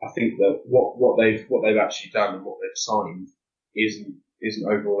 I think that what they've actually done and what they've signed isn't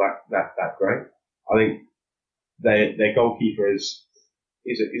overall that great. I think their goalkeeper is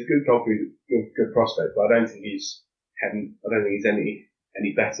a good goalkeeper, good prospect, but I don't think he's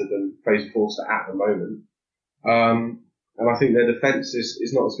any better than Fraser Forster at the moment. And I think their defence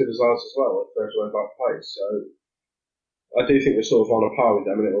is not as good as ours as well, if those went back plays. So I do think we're sort of on a par with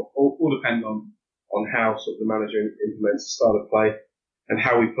them, and it will all depend on how sort of the manager implements the style of play and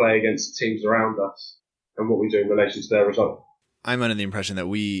how we play against the teams around us and what we do in relation to their result. I'm under the impression that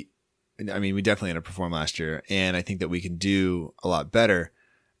we definitely underperformed last year, and I think that we can do a lot better.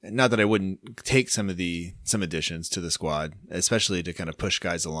 Not that I wouldn't take some additions to the squad, especially to kind of push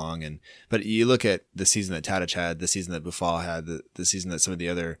guys along. But you look at the season that Tadic had, the season that Buffal had, the season that some of the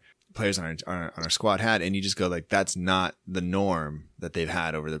other players on our squad had, and you just go like, that's not the norm that they've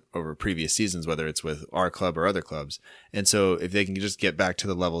had over previous seasons, whether it's with our club or other clubs. And so if they can just get back to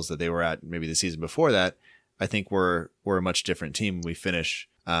the levels that they were at maybe the season before that, I think we're a much different team. We finish.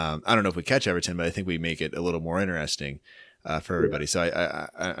 I don't know if we catch Everton, but I think we make it a little more interesting for everybody. So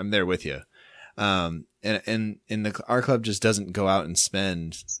I'm there with you. And our club just doesn't go out and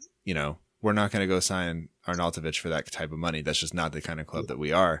spend, we're not going to go sign Arnautovic for that type of money. That's just not the kind of club that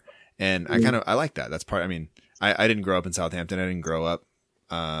we are. And I like that. That's part, I didn't grow up in Southampton. I didn't grow up,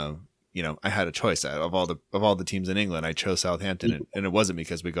 I had a choice of all the teams in England. I chose Southampton, and it wasn't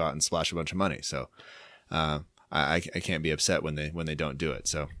because we go out and splash a bunch of money. So, I can't be upset when they don't do it.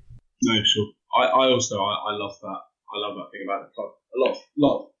 So, no, sure. I also love that. I love that thing about the club. A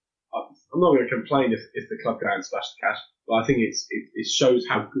lot. I'm not going to complain if the club go out and splash the cash, but I think it shows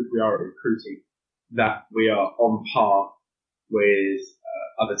how good we are at recruiting, that we are on par with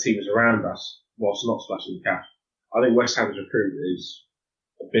other teams around us whilst not splashing the cash. I think West Ham's recruitment is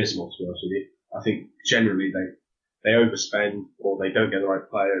abysmal, to be honest with you. I think generally they overspend, or they don't get the right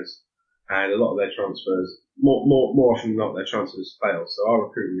players, and a lot of their transfers, more often than not, their transfers fail. So our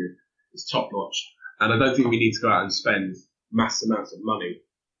recruitment is top notch. And I don't think we need to go out and spend mass amounts of money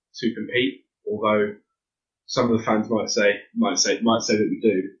to compete. Although some of the fans might say that we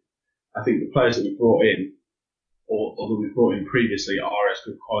do. I think the players that we brought in, or that we brought in previously, are as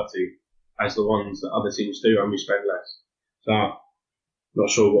good quality as the ones that other teams do, and we spend less. So I'm not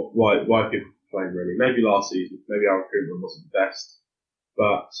sure why people complain really. Maybe last season, maybe our recruitment wasn't the best,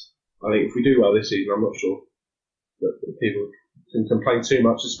 but I think if we do well this season, I'm not sure that people can complain too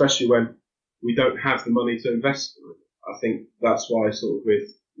much, especially when we don't have the money to invest. I think that's why sort of with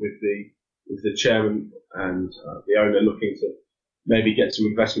the chairman and the owner looking to maybe get some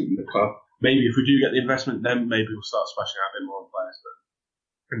investment in the club. Maybe if we do get the investment, then maybe we'll start splashing out a bit more on players.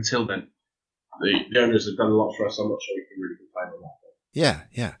 But until then, the owners have done a lot for us. I'm not sure we can really complain on that.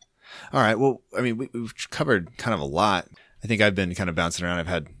 Yeah. All right. Well, we've covered kind of a lot. I think I've been kind of bouncing around. I've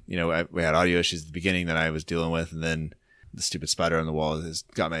had, we had audio issues at the beginning that I was dealing with, and then the stupid spider on the wall has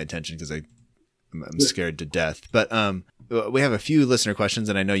got my attention because I'm scared to death. But we have a few listener questions,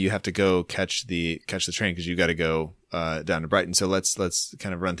 and I know you have to go catch the train because you got to go down to Brighton. So let's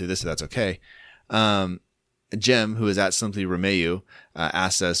kind of run through this if that's okay. Jem, who is at Simply Romeu,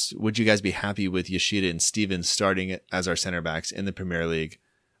 asked us, would you guys be happy with Yoshida and Stevens starting as our center backs in the Premier League,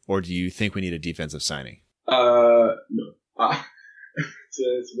 or do you think we need a defensive signing? No.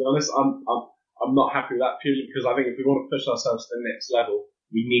 To be honest, I'm not happy with that purely because I think if we want to push ourselves to the next level,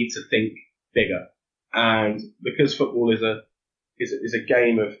 we need to think bigger. And because football is a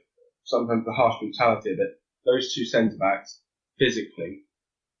game of sometimes the harsh brutality that those two centre backs physically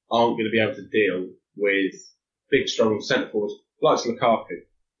aren't going to be able to deal with big, strong centre forwards like Lukaku.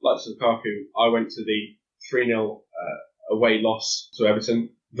 I went to the 3-0 away loss to Everton.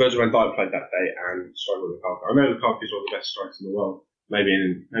 Virgil van Dijk played that day and struggled with Lukaku. I know Lukaku is one of the best strikers in the world, maybe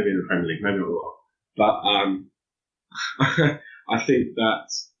in the Premier League, maybe not a lot. But I think that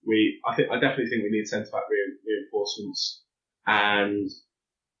I definitely think we need centre back reinforcements, and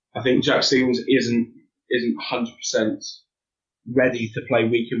I think Jack Stevens isn't 100% ready to play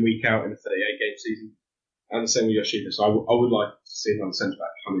week in week out in a 38-game season, and the same with Yoshida. So I would like to see another centre back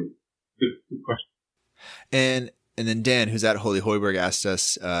come in. Good question. And then Dan, who's at Holy Hoiberg, asked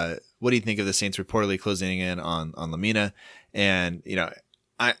us, what do you think of the Saints reportedly closing in on Lamina? And,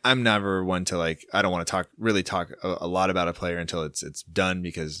 I'm never one to I don't want to talk a lot about a player until it's done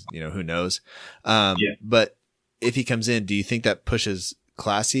because, who knows? But if he comes in, do you think that pushes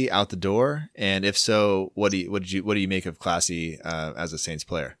Classy out the door? And if so, what do you make of Classy, as a Saints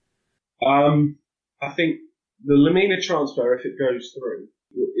player? I think the Lamina transfer, if it goes through,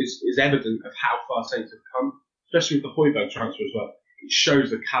 is evident of how far Saints have come, especially with the Højbjerg transfer as well. It shows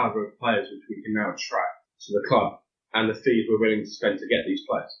the calibre of players which we can now attract to the club and the fees we're willing to spend to get these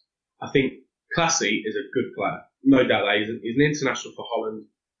players. I think Classy is a good player, no doubt. He's an international for Holland,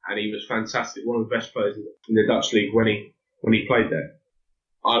 and he was fantastic, one of the best players in the Dutch league when he played there.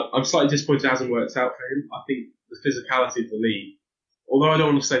 I'm slightly disappointed it hasn't worked out for him. I think the physicality of the league, although I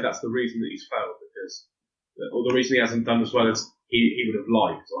don't want to say that's the reason that he's failed, or the reason he hasn't done as well as he would have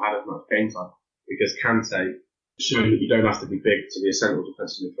liked or had as much game time, because Kante showed that you don't have to be big to be a central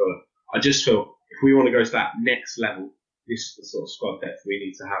defensive midfielder. I just feel if we want to go to that next level, this is the sort of squad depth we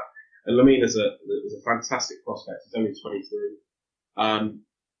need to have. And Lamina's a fantastic prospect. He's only 23.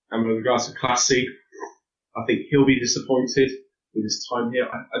 And with regards to Classy, I think he'll be disappointed with his time here.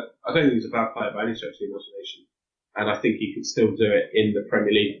 I don't think he's a bad player by any stretch of the imagination. And I think he could still do it in the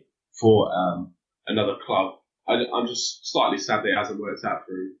Premier League for another club. I'm just slightly sad that it hasn't worked out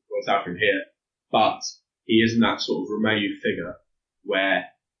for him here. But he isn't that sort of Romeu figure where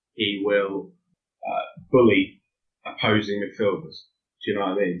he will bully opposing midfielders. Do you know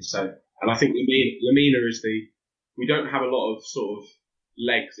what I mean? So, and I think Lamina is we don't have a lot of sort of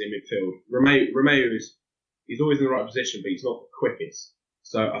legs in midfield. Romeu he's always in the right position, but he's not the quickest.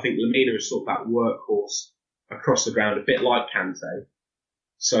 So I think Lamina is sort of that workhorse across the ground, a bit like Kante.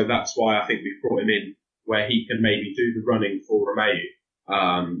 So that's why I think we've brought him in, where he can maybe do the running for Romeu,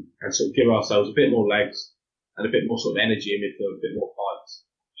 and sort of give ourselves a bit more legs and a bit more sort of energy in midfield, a bit more fight.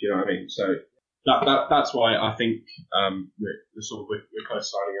 Do you know what I mean? So that's why I think we're close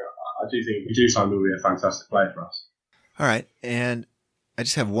to signing up. I do think if we do sign, he'll be a fantastic player for us. All right, and I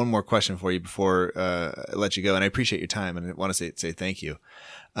just have one more question for you before I let you go, and I appreciate your time, and I want to say thank you.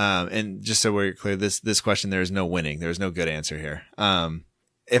 And just so we're clear, this question, there is no winning. There is no good answer here.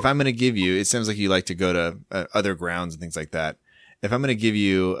 If I'm going to give you, it sounds like you like to go to other grounds and things like that. If I'm going to give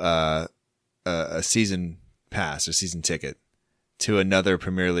you a season pass or season ticket to another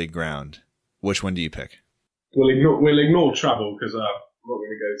Premier League ground, which one do you pick? We'll ignore travel because I'm not going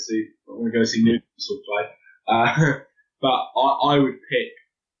to go see Newcastle play. But I would pick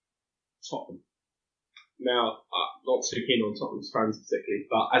Tottenham. Now, I'm not too keen on Tottenham's fans particularly,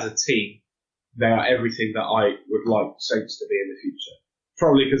 but as a team, they are everything that I would like Saints to be in the future.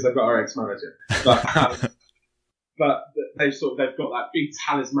 Probably because they've got our ex-manager. But they've got that big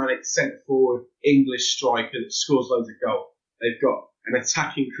talismanic centre-forward English striker that scores loads of goals. They've got an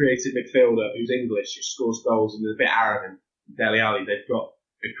attacking creative midfielder who's English, who scores goals and is a bit arrogant, Dele Alli. They've got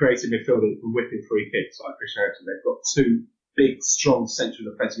a creative midfielder that can whip in free kicks like Christian Eriksen. They've got two big, strong central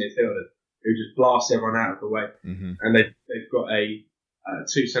defensive midfielders who just blast everyone out of the way. Mm-hmm. And they've got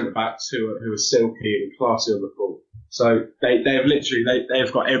two centre-backs who are silky and classy on the ball. So they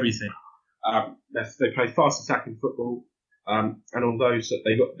have got everything. They play fast attacking football, and on those that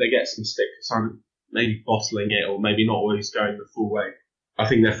they get some stick for some maybe bottling it or maybe not always going the full way. I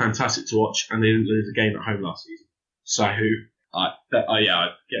think they're fantastic to watch, and they didn't lose a game at home last season. So I'd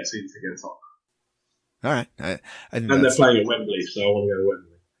get Saints against Tottenham. All right. I think And they're playing at Wembley, so I want to go to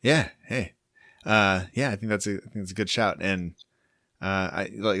Wembley. Yeah. Hey. I think that's a good shout. And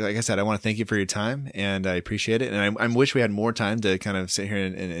like I said, I want to thank you for your time, and I appreciate it. And I wish we had more time to kind of sit here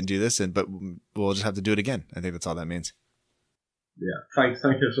and do this, but we'll just have to do it again. I think that's all that means. Yeah.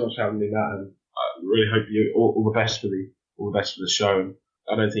 Thank you so much for having me, Matt. And I really hope you all the best for the show. And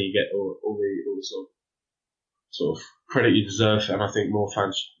I don't think you get all the sort of credit you deserve, and I think more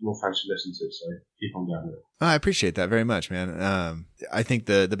fans should listen to it. So keep on going with it. I appreciate that very much, man. I think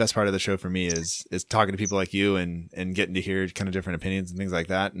the best part of the show for me is talking to people like you and getting to hear kind of different opinions and things like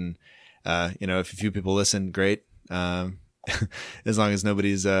that. And if a few people listen, great. As long as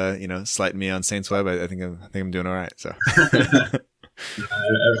nobody's slighting me on Saints Web, I think I'm doing all right. So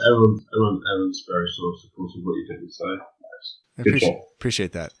everyone's very sort of supportive of what you do. So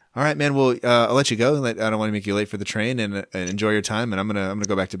appreciate that. All right, man. Well, I'll let you go. I don't want to make you late for the train, and enjoy your time. And I'm gonna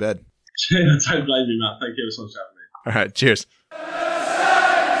go back to bed. Don't blame me, Matt. Thank you so much for having me. All right. Cheers.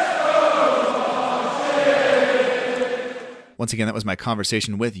 Once again, that was my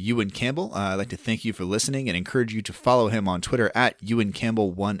conversation with Ewan Campbell. I'd like to thank you for listening and encourage you to follow him on Twitter at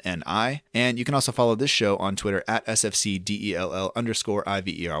EwanCampbell1NI. And you can also follow this show on Twitter at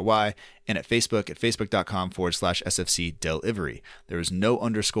SFCDELL_IVERY and at facebook.com/SFCDelivery. There is no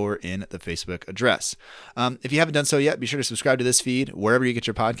underscore in the Facebook address. If you haven't done so yet, be sure to subscribe to this feed wherever you get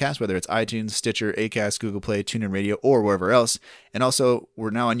your podcast, whether it's iTunes, Stitcher, Acast, Google Play, Tunein Radio, or wherever else. And also, we're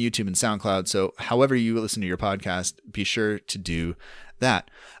now on YouTube and SoundCloud, so however you listen to your podcast, be sure to do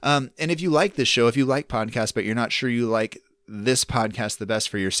that. And if you like this show, if you like podcasts, but you're not sure you like this podcast the best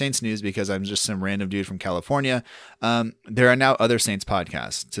for your Saints news because I'm just some random dude from California, there are now other Saints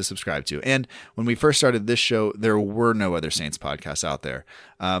podcasts to subscribe to. And when we first started this show, there were no other Saints podcasts out there.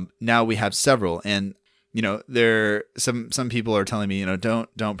 Now we have several, and there some people are telling me,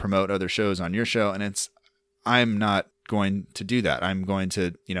 don't promote other shows on your show, and I'm not going to do that. I'm going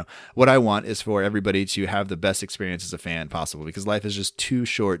to, what I want is for everybody to have the best experience as a fan possible, because life is just too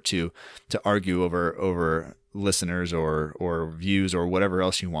short to argue over listeners or views or whatever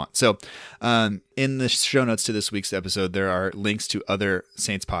else you want. So in the show notes to this week's episode, there are links to other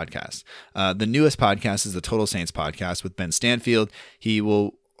Saints podcasts. The newest podcast is the Total Saints podcast with Ben Stanfield. He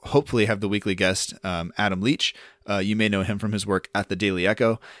will hopefully have the weekly guest, Adam Leach. You may know him from his work at the Daily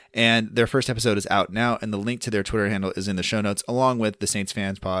Echo, and their first episode is out now, and the link to their Twitter handle is in the show notes, along with the Saints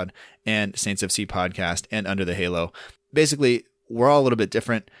Fans Pod and Saints FC Podcast and Under the Halo. Basically, we're all a little bit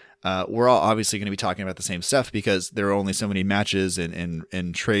different. We're all obviously going to be talking about the same stuff because there are only so many matches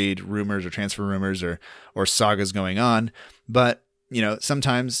and trade rumors or transfer rumors or sagas going on. But,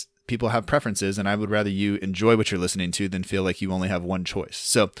 sometimes people have preferences, and I would rather you enjoy what you're listening to than feel like you only have one choice.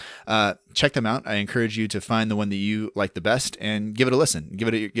 So check them out. I encourage you to find the one that you like the best and give it a listen.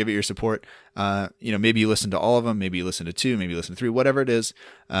 Give it your support. Maybe you listen to all of them. Maybe you listen to 2. Maybe you listen to 3. Whatever it is,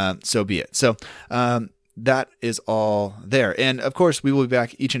 so be it. So that is all there. And of course, we will be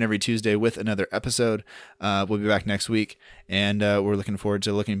back each and every Tuesday with another episode. We'll be back next week, and we're looking forward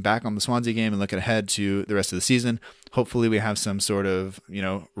to looking back on the Swansea game and looking ahead to the rest of the season. Hopefully we have some sort of,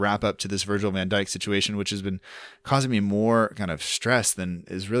 wrap up to this Virgil van Dijk situation, which has been causing me more kind of stress than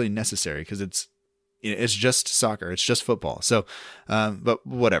is really necessary, because it's just soccer. It's just football. So, but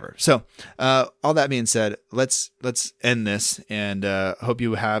whatever. So, all that being said, let's end this, and hope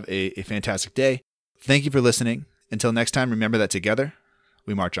you have a fantastic day. Thank you for listening. Until next time, remember that together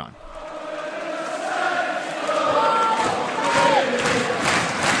we march on.